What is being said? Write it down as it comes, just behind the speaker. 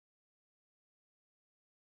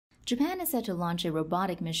Japan is set to launch a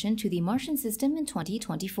robotic mission to the Martian system in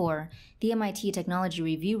 2024. The MIT Technology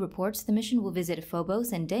Review reports the mission will visit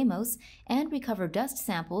Phobos and Deimos and recover dust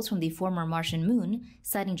samples from the former Martian moon,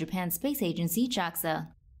 citing Japan's space agency JAXA.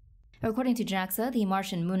 According to JAXA, the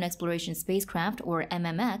Martian Moon Exploration spacecraft, or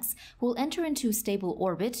MMX, will enter into stable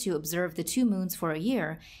orbit to observe the two moons for a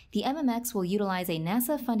year. The MMX will utilize a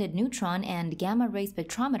NASA-funded neutron and gamma-ray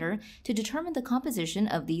spectrometer to determine the composition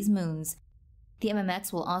of these moons. The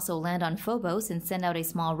MMX will also land on Phobos and send out a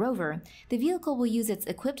small rover. The vehicle will use its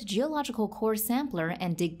equipped geological core sampler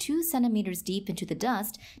and dig 2 centimeters deep into the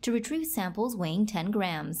dust to retrieve samples weighing 10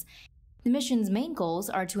 grams. The mission's main goals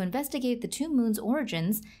are to investigate the two moons'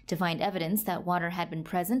 origins, to find evidence that water had been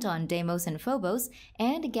present on Deimos and Phobos,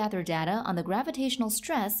 and gather data on the gravitational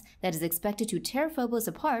stress that is expected to tear Phobos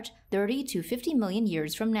apart 30 to 50 million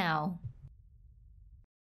years from now.